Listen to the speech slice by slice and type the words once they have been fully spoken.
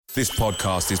This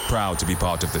podcast is proud to be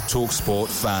part of the TalkSport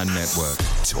Fan Network.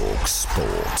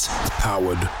 TalkSport.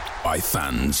 Powered by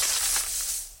fans.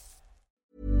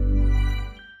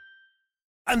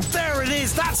 And there it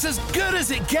is, that's as good as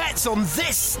it gets on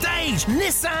this stage.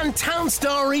 Nissan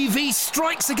Townstar EV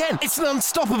strikes again. It's an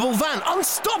unstoppable van,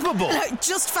 unstoppable.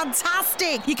 Just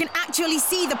fantastic. You can actually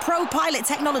see the ProPilot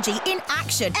technology in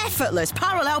action. Effortless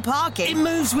parallel parking. It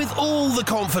moves with all the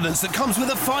confidence that comes with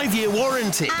a 5-year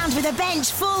warranty. And with a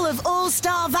bench full of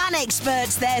all-star van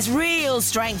experts, there's real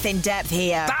strength in depth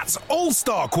here. That's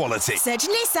all-star quality. Search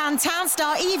Nissan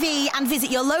Townstar EV and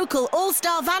visit your local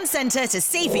all-star van centre to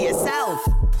see for yourself.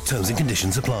 Terms and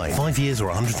conditions apply. 5 years or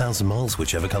 100,000 miles,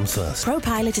 whichever comes first.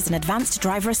 ProPilot is an advanced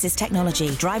driver assist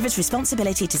technology. Driver's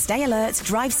responsibility to stay alert,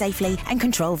 drive safely, and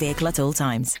control vehicle at all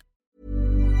times.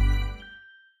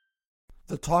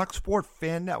 The TalkSport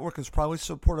Fan Network is proudly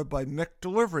supported by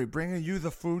McDelivery, bringing you the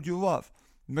food you love.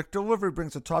 McDelivery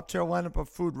brings a top-tier lineup of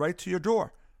food right to your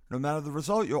door. No matter the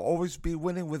result, you'll always be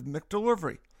winning with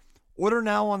McDelivery. Order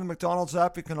now on the McDonald's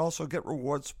app. You can also get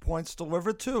rewards points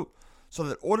delivered too, so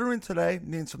that ordering today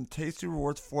means some tasty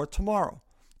rewards for tomorrow.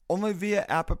 Only via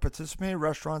app at participating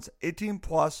restaurants. 18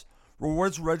 plus.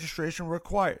 Rewards registration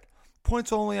required.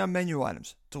 Points only on menu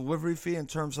items. Delivery fee and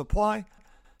terms apply.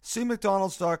 See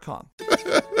McDonald's.com.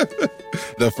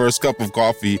 The first cup of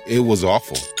coffee, it was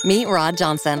awful. Meet Rod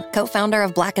Johnson, co-founder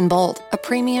of Black & Bold, a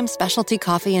premium specialty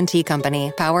coffee and tea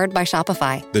company powered by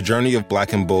Shopify. The journey of Black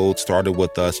 & Bold started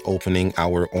with us opening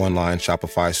our online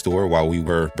Shopify store while we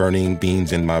were burning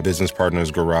beans in my business partner's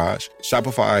garage.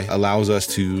 Shopify allows us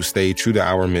to stay true to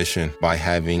our mission by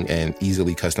having an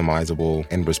easily customizable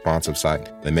and responsive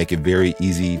site. They make it very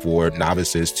easy for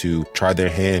novices to try their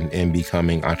hand in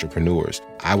becoming entrepreneurs.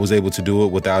 I was able to do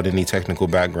it without any technical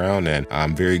background, and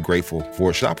I'm very grateful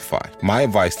for Shopify. My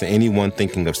advice to anyone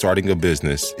thinking of starting a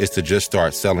business is to just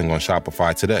start selling on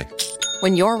Shopify today.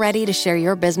 When you're ready to share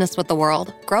your business with the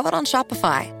world, grow it on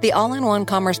Shopify, the all-in-one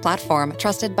commerce platform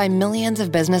trusted by millions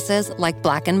of businesses like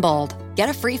Black & Bold. Get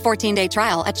a free 14-day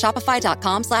trial at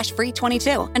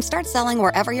shopify.com/free22 and start selling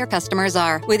wherever your customers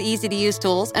are with easy-to-use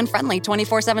tools and friendly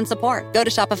 24/7 support. Go to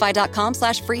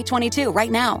shopify.com/free22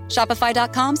 right now.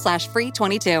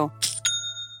 Shopify.com/free22.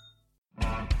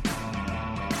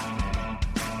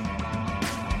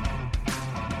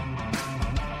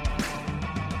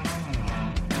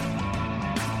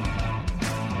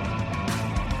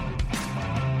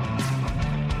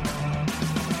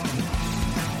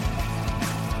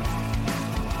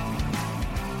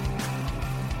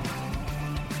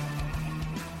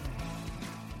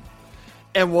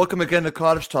 And welcome again to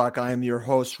Cottage Talk. I am your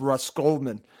host, Russ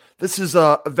Goldman. This is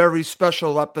a very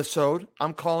special episode.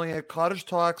 I'm calling it Cottage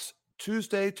Talk's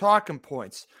Tuesday Talking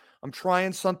Points. I'm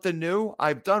trying something new.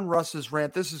 I've done Russ's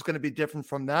rant. This is going to be different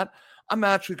from that. I'm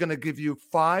actually going to give you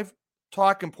 5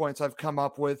 talking points I've come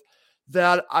up with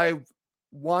that I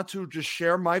want to just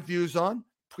share my views on.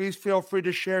 Please feel free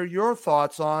to share your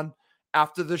thoughts on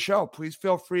after the show. Please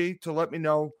feel free to let me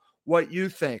know what you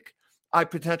think. I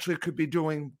potentially could be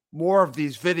doing more of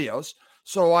these videos,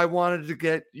 so I wanted to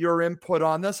get your input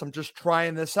on this. I'm just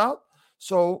trying this out,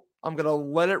 so I'm going to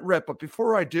let it rip. But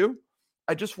before I do,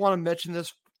 I just want to mention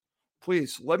this.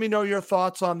 Please let me know your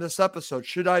thoughts on this episode.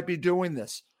 Should I be doing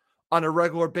this on a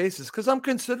regular basis? Because I'm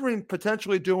considering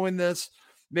potentially doing this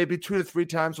maybe 2 to 3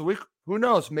 times a week. Who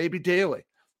knows? Maybe daily,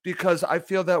 because I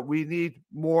feel that we need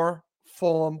more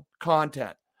Fulham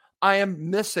content. I am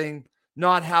missing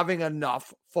not having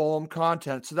enough Fulham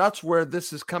content. So that's where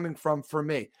this is coming from for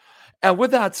me. And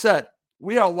with that said,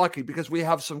 we are lucky because we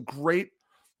have some great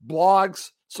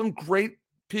blogs, some great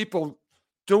people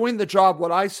doing the job,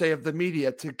 what I say, of the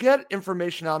media to get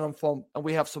information out on Fulham. And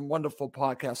we have some wonderful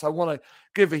podcasts. I want to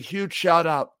give a huge shout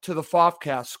out to the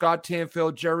FOFcast, Scott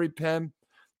Tanfield, Jerry Penn,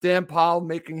 Dan Powell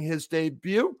making his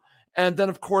debut. And then,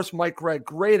 of course, Mike Gregg.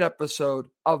 Great episode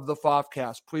of the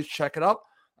FOFcast. Please check it out.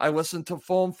 I listen to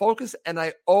Fulham Focus, and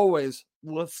I always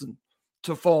listen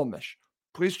to Fulhamish.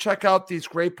 Please check out these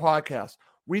great podcasts.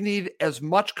 We need as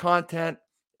much content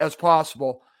as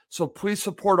possible, so please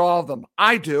support all of them.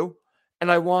 I do,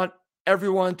 and I want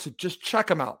everyone to just check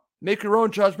them out. Make your own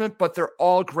judgment, but they're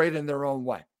all great in their own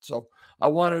way. So I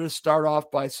wanted to start off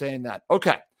by saying that.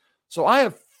 Okay, so I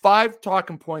have 5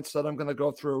 talking points that I'm going to go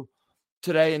through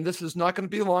today, and this is not going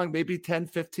to be long, maybe 10,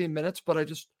 15 minutes, but I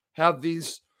just have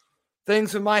these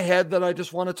things in my head that I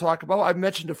just want to talk about. I've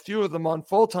mentioned a few of them on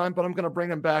full time, but I'm going to bring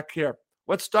them back here.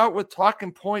 Let's start with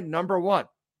talking point number 1.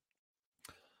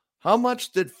 How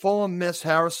much did Fulham miss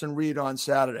Harrison Reed on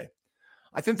Saturday?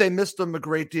 I think they missed him a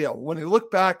great deal. When you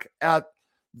look back at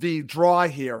the draw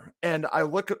here, and I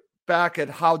look back at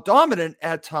how dominant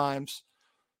at times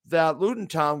that Luton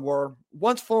Town were,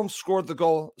 once Fulham scored the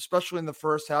goal, especially in the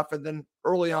first half and then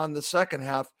early on in the second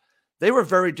half, they were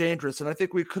very dangerous. And I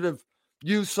think we could have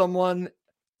used someone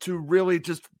to really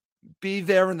just be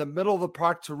there in the middle of the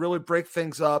park to really break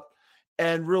things up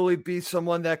and really be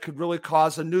someone that could really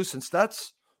cause a nuisance.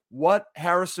 That's what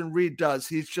Harrison Reed does.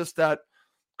 He's just that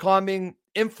calming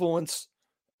influence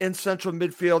in central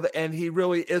midfield, and he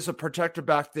really is a protector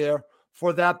back there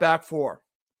for that back four.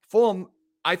 Fulham,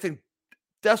 I think,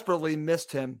 desperately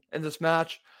missed him in this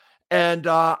match. And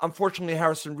unfortunately,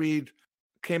 Harrison Reed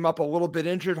came up a little bit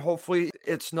injured. Hopefully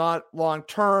it's not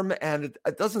long-term, and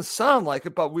it doesn't sound like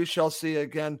it, but we shall see.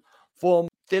 Again, Fulham,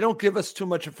 they don't give us too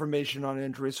much information on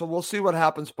injury, so we'll see what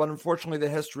happens. But unfortunately, the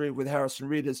history with Harrison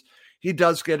Reed is he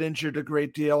does get injured a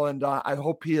great deal, and I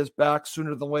hope he is back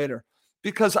sooner than later,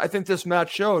 because I think this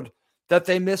match showed that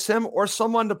they miss him or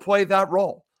someone to play that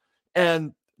role.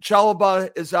 And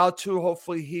Chalobah is out too.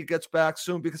 Hopefully he gets back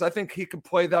soon, because I think he can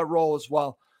play that role as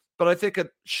well. But I think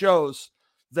it shows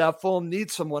that Fulham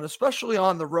needs someone, especially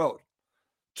on the road,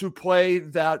 to play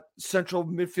that central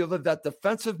midfielder, that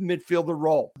defensive midfielder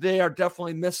role. They are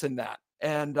definitely missing that.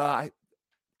 And I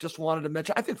just wanted to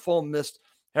mention, I think Fulham missed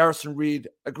Harrison Reed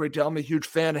a great deal. I'm a huge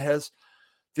fan of his.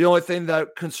 The only thing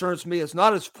that concerns me is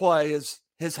not his play, is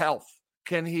his health.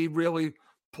 Can he really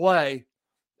play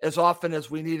as often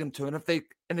as we need him to? And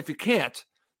if he can't,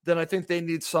 then I think they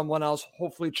need someone else.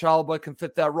 Hopefully Chalobah can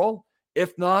fit that role.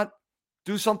 If not,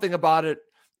 do something about it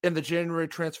in the January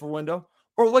transfer window,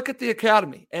 or look at the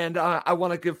academy. And I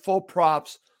want to give full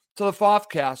props to the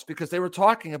Fofcast, because they were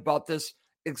talking about this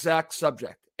exact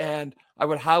subject. And I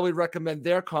would highly recommend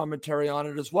their commentary on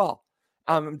it as well.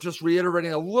 I'm just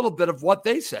reiterating a little bit of what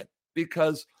they said,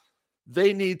 because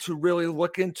they need to really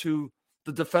look into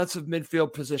the defensive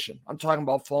midfield position. I'm talking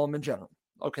about Fulham in general.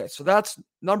 Okay, so that's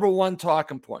number one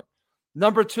talking point.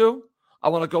 Number two, I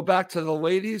want to go back to the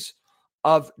ladies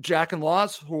of Jack and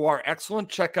Laws, who are excellent.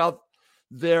 Check out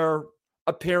their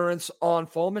appearance on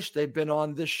Fulhamish. They've been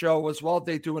on this show as well.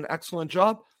 They do an excellent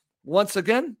job. Once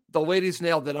again, the ladies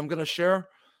nailed it. I'm going to share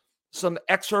some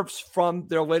excerpts from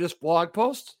their latest blog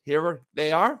post. Here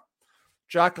they are.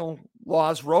 Jack and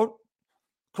Laws wrote,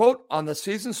 quote, "On the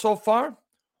season so far,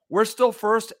 we're still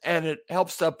first, and it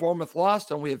helps that Bournemouth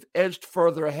lost and we have edged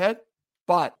further ahead,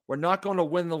 but we're not going to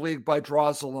win the league by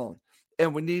draws alone,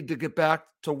 and we need to get back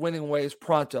to winning ways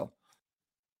pronto."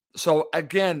 So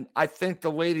again, I think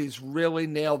the ladies really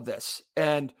nailed this,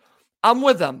 and I'm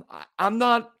with them. I'm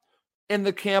not in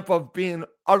the camp of being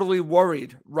utterly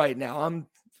worried right now.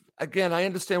 I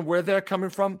understand where they're coming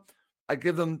from. I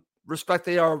give them respect.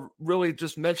 They are really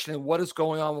just mentioning what is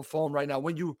going on with Fulham right now.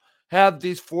 When you have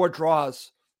these 4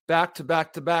 draws back to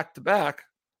back to back to back,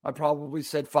 I probably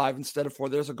said 5 instead of 4.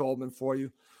 There's a Goldman for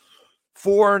you.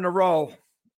 4 in a row.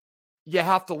 You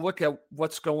have to look at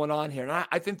what's going on here. And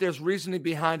I think there's reasoning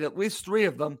behind at least 3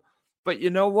 of them. But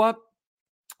you know what?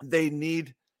 They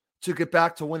need to get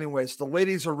back to winning ways. The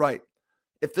ladies are right.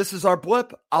 If this is our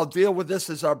blip, I'll deal with this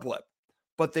as our blip.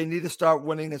 But they need to start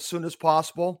winning as soon as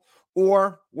possible,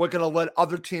 or we're going to let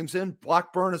other teams in.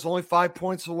 Blackburn is only 5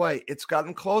 points away. It's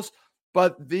gotten close,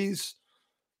 but these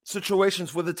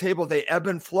situations with the table, they ebb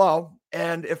and flow.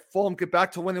 And if Fulham get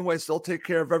back to winning ways, they'll take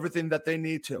care of everything that they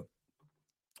need to.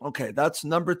 Okay, that's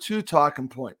number 2 talking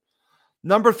point.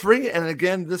 Number 3, and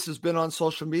again, this has been on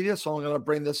social media, so I'm going to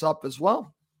bring this up as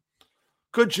well.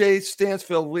 Could Jay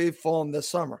Stansfield leave Fulham this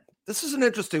summer? This is an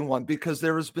interesting one, because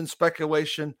there has been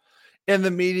speculation in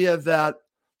the media that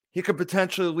he could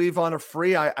potentially leave on a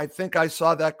free. I think I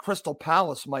saw that Crystal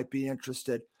Palace might be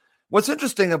interested. What's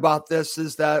interesting about this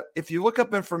is that if you look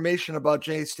up information about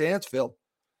Jay Stansfield,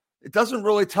 it doesn't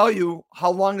really tell you how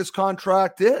long his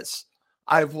contract is.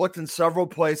 I've looked in several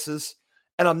places,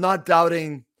 and I'm not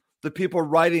doubting the people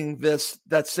writing this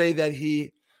that say that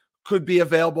he could be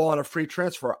available on a free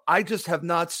transfer. I just have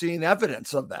not seen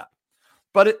evidence of that.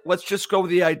 But let's just go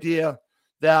with the idea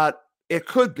that it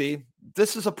could be.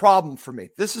 This is a problem for me.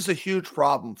 This is a huge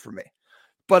problem for me.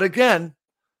 But again,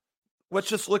 let's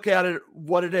just look at it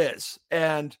what it is.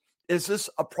 And is this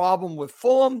a problem with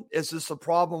Fulham? Is this a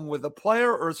problem with a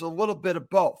player? Or is it a little bit of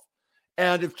both?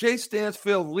 And if Jay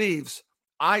Stansfield leaves,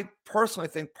 I personally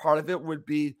think part of it would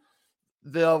be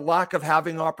the lack of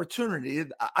having opportunity.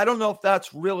 I don't know if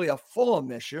that's really a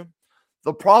Fulham issue.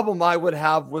 The problem I would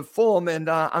have with Fulham, and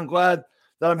I'm glad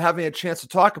that I'm having a chance to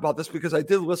talk about this, because I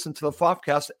did listen to the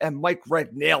Fofcast and Mike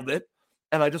Wright nailed it.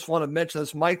 And I just want to mention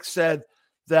this. Mike said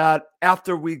that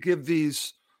after we give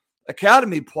these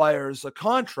academy players a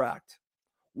contract,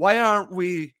 why aren't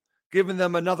we giving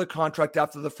them another contract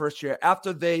after the first year?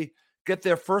 After they get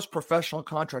their first professional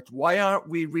contract, why aren't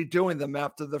we redoing them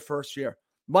after the first year?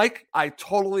 Mike, I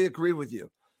totally agree with you.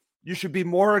 You should be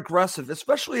more aggressive,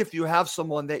 especially if you have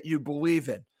someone that you believe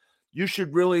in. You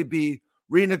should really be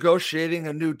renegotiating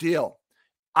a new deal.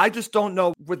 I just don't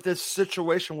know what this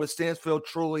situation with Stansfield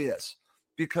truly is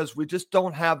because we just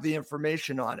don't have the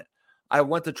information on it. I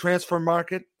went to Transfer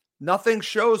Market. Nothing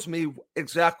shows me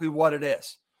exactly what it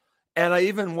is. And I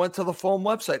even went to the Fulham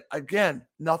website. Again,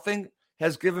 nothing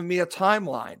has given me a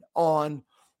timeline on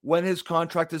when his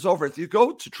contract is over. If you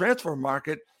go to Transfer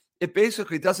Market, it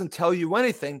basically doesn't tell you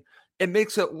anything. It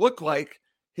makes it look like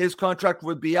his contract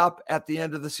would be up at the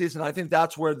end of the season. I think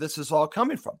that's where this is all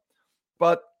coming from.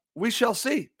 But we shall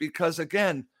see because,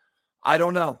 again, I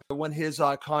don't know when his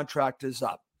contract is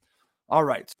up. All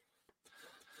right.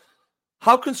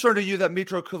 How concerned are you that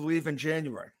Mitro could leave in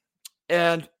January?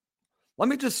 And let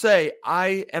me just say,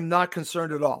 I am not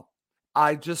concerned at all.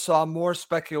 I just saw more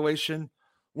speculation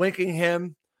linking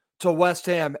him to West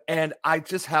Ham, and I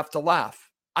just have to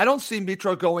laugh. I don't see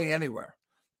Mitro going anywhere,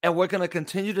 and we're going to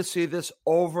continue to see this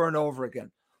over and over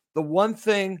again. The one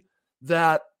thing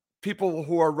that people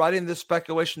who are writing this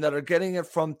speculation that are getting it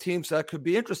from teams that could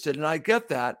be interested, and I get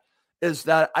that, is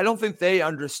that I don't think they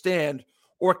understand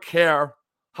or care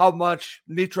how much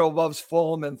Mitro loves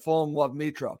Fulham and Fulham love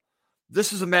Mitro.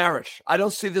 This is a marriage. I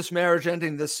don't see this marriage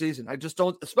ending this season. I just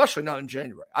don't, especially not in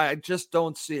January. I just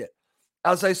don't see it.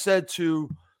 As I said to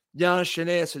Giannis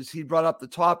Shineas, as he brought up the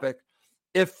topic,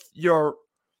 if you're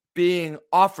being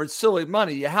offered silly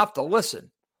money, you have to listen.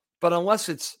 But unless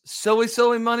it's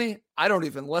silly money, I don't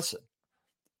even listen.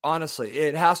 Honestly,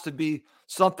 it has to be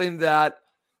something that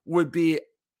would be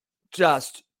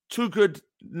just too good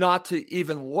not to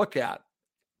even look at.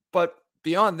 But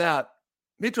beyond that,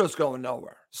 Mitro's going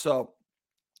nowhere. So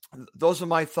those are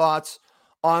my thoughts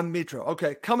on Mitro.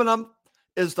 Okay, coming up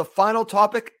is the final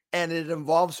topic, and it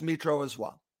involves Mitro as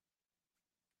well.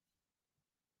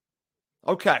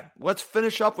 Okay, let's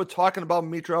finish up with talking about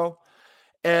Mitro.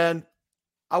 And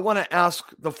I want to ask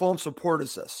the Fulham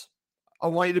supporters this. I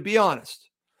want you to be honest.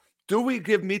 Do we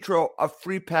give Mitro a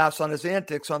free pass on his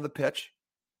antics on the pitch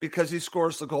because he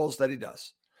scores the goals that he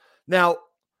does? Now,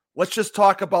 let's just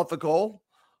talk about the goal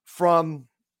from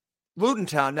Luton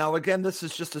Town. Now, again, this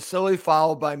is just a silly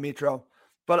foul by Mitro,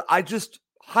 but I just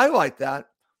highlight that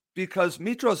because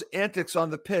Mitro's antics on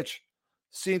the pitch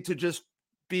seem to just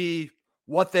be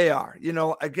what they are. You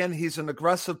know, again, he's an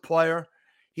aggressive player.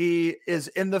 He is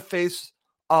in the face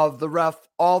of the ref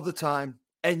all the time.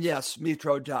 And yes,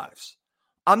 Mitro dives.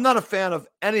 I'm not a fan of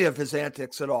any of his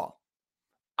antics at all.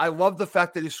 I love the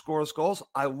fact that he scores goals.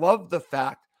 I love the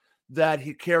fact that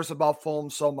he cares about Fulham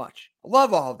so much. I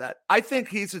love all of that. I think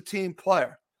he's a team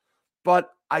player,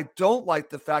 but I don't like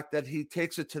the fact that he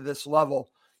takes it to this level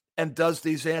and does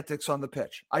these antics on the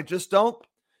pitch. I just don't.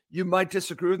 You might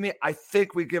disagree with me. I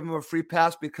think we give him a free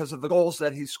pass because of the goals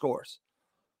that he scores.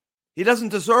 He doesn't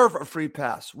deserve a free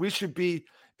pass. We should be,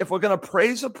 if we're going to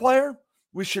praise a player,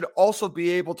 we should also be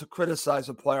able to criticize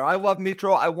a player. I love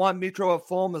Mitro. I want Mitro at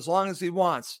Fulham as long as he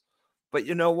wants. But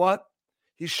you know what?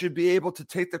 He should be able to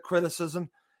take the criticism,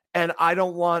 and I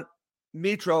don't want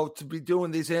Mitro to be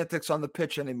doing these antics on the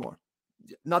pitch anymore.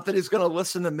 Not that he's going to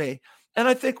listen to me. And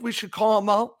I think we should call him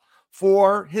out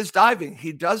for his diving.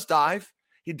 He does dive.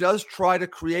 He does try to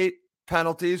create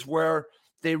penalties where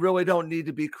they really don't need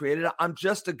to be created. I'm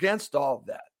just against all of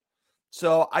that.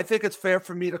 So I think it's fair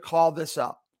for me to call this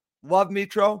out. Love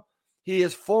Mitro. He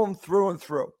is Fulham through and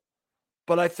through.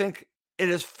 But I think it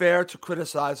is fair to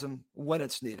criticize him when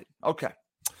it's needed. Okay.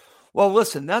 Well,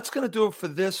 listen, that's going to do it for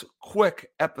this quick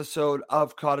episode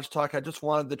of Cottage Talk. I just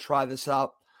wanted to try this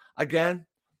out. Again,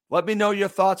 let me know your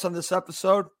thoughts on this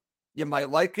episode. You might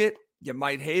like it. You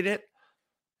might hate it.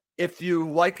 If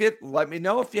you like it, let me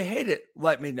know. If you hate it,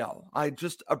 let me know. I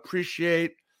just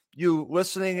appreciate you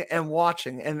listening and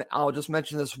watching. And I'll just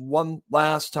mention this one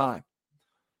last time.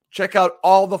 Check out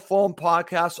all the Fulham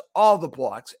podcasts, all the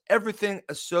blogs, everything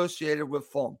associated with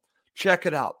Fulham. Check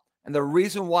it out. And the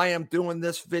reason why I'm doing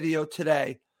this video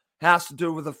today has to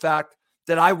do with the fact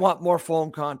that I want more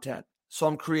Fulham content. So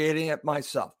I'm creating it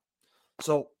myself.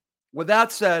 So with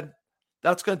that said,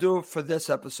 that's going to do it for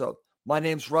this episode. My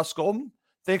name's Russ Golden.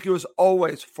 Thank you as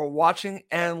always for watching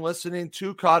and listening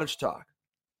to Cottage Talk.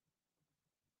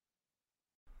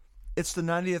 It's the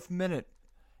 90th minute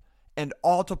and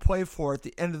all to play for at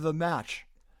the end of the match.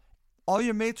 All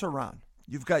your mates are around.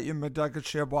 You've got your McNugget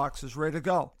share boxes ready to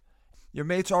go. Your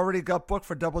mates already got booked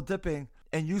for double dipping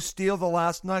and you steal the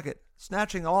last nugget,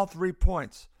 snatching all 3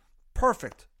 points.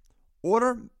 Perfect.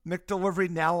 Order McDelivery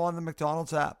now on the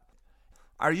McDonald's app.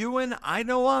 Are you in? I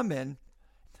know I'm in.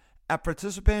 At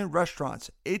participating restaurants,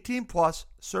 18 plus,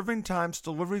 serving times,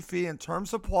 delivery fee, and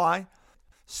terms apply.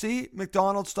 See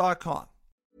McDonald's.com.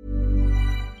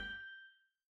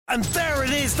 And there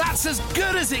it is, that's as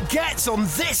good as it gets on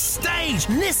this stage.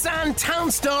 Nissan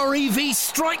Townstar EV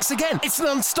strikes again. It's an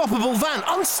unstoppable van,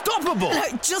 unstoppable.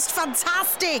 Just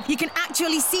fantastic. You can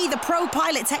actually see the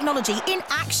ProPilot technology in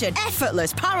action.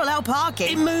 Effortless parallel It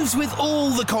parking. moves with all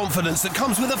the confidence that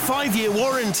comes with a 5-year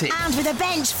warranty. And with a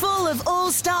bench full of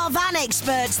all-star van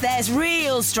experts, there's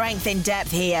real strength in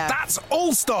depth here. That's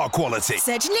all-star quality.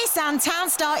 Search Nissan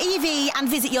Townstar EV and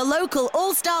visit your local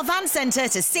All-Star Van Centre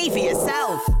to see for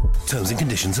yourself. Terms and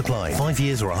conditions apply. 5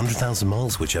 years or 100,000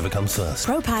 miles, whichever comes first.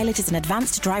 ProPilot is an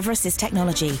advanced driver assist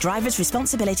technology. Driver's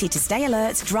responsibility to stay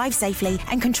alert, drive safely,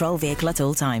 and control vehicle at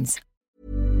all times.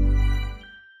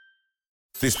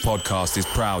 This podcast is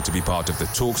proud to be part of the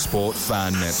TalkSport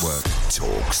Fan Network.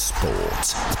 Talk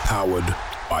Sport. Powered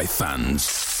by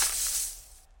fans.